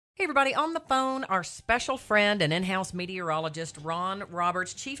Hey, everybody, on the phone, our special friend and in-house meteorologist, Ron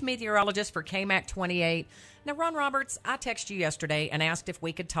Roberts, chief meteorologist for KMAC 28. Now, Ron Roberts, I texted you yesterday and asked if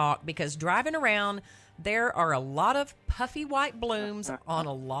we could talk because driving around, there are a lot of puffy white blooms on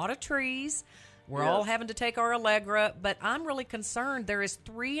a lot of trees. We're all having to take our Allegra, but I'm really concerned. There is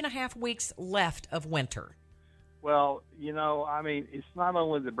 3.5 weeks left of winter. Well, it's not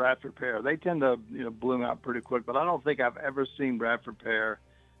only the Bradford pear. They tend to, bloom out pretty quick, but I don't think I've ever seen Bradford pear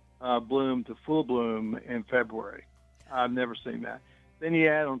bloom to full bloom in February. I've never seen that. Then you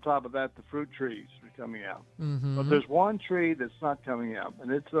add on top of that the fruit trees are coming out. Mm-hmm. But there's one tree that's not coming out,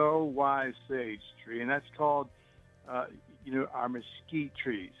 and it's the old wise sage tree, and that's called, our mesquite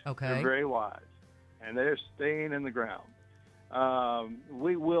trees. Okay. They're very wise, and they're staying in the ground.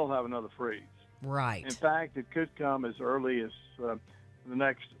 We will have another freeze. Right. In fact, it could come as early as the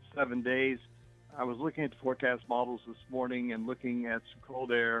next 7 days. I was looking at the forecast models this morning and looking at some cold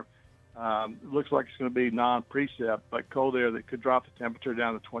air. It looks like it's going to be non-precip, but cold air that could drop the temperature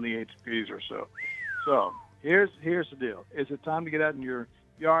down to 28 degrees or so. So here's the deal. Is it time to get out in your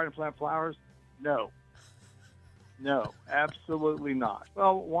yard and plant flowers? No, absolutely not.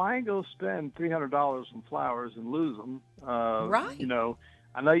 Well, why go spend $300 on flowers and lose them? Right.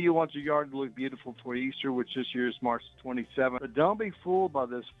 I know you want your yard to look beautiful for Easter, which this year is March 27th. But don't be fooled by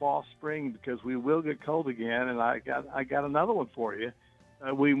this fall spring because we will get cold again. And I got another one for you.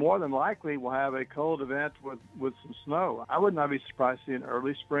 We more than likely will have a cold event with some snow. I would not be surprised to see an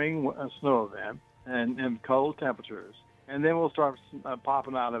early spring snow event and cold temperatures. And then we'll start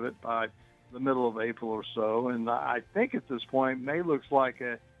popping out of it by the middle of April or so. And I think at this point, May looks like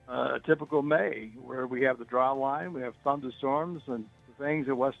a typical May where we have the dry line, we have thunderstorms, and things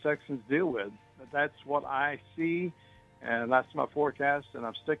that West Texans deal with. But that's what I see, and that's my forecast, and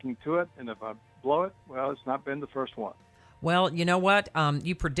I'm sticking to it. And if I blow it, well, it's not been the first one. Well, you know what?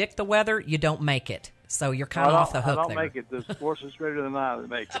 You predict the weather, you don't make it. So you're kind of off the hook there. I don't make it. The force is greater than I that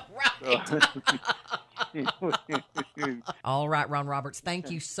makes it. Right. All right, Ron Roberts,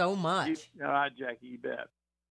 thank you so much. All right, Jackie, you bet.